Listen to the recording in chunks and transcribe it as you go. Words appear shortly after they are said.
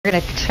We're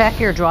going to check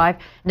your drive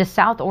into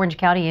South Orange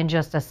County in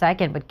just a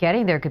second, but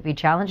getting there could be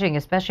challenging,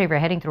 especially if you're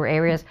heading through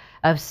areas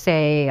of,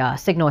 say,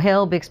 Signal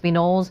Hill, Bixby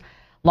Knolls,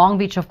 Long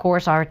Beach. Of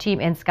course, our team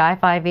in Sky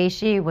 5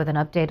 AC with an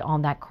update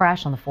on that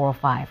crash on the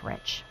 405,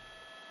 Rich.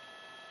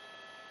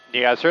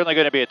 Yeah, it's certainly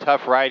going to be a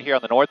tough ride here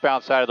on the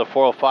northbound side of the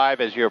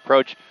 405 as you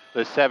approach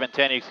the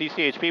 710. You see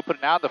CHP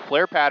putting out the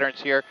flare patterns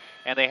here,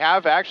 and they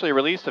have actually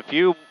released a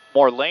few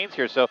more lanes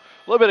here. So a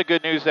little bit of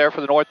good news there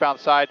for the northbound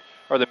side,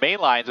 or the main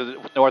lines of the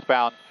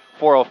northbound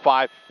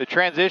 405. The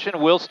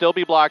transition will still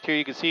be blocked here.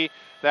 You can see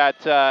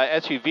that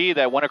SUV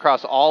that went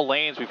across all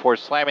lanes before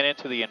slamming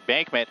into the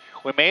embankment.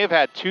 We may have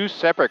had two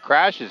separate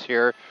crashes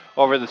here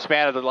over the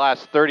span of the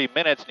last 30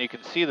 minutes, and you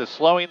can see the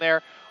slowing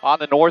there on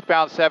the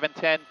northbound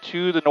 710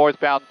 to the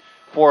northbound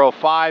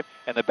 405,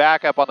 and the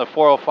backup on the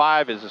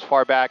 405 is as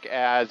far back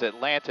as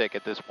Atlantic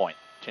at this point.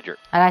 Ginger.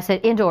 And I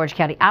said into Orange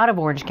County, out of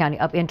Orange County,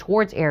 up in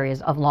towards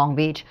areas of Long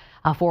Beach,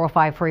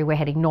 405 freeway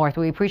heading north.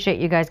 We appreciate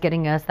you guys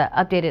getting us that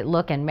updated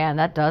look, and man,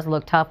 that does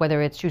look tough,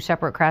 whether it's two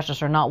separate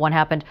crashes or not. One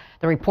happened,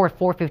 the report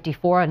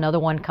 454, another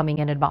one coming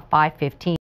in at about 5:15.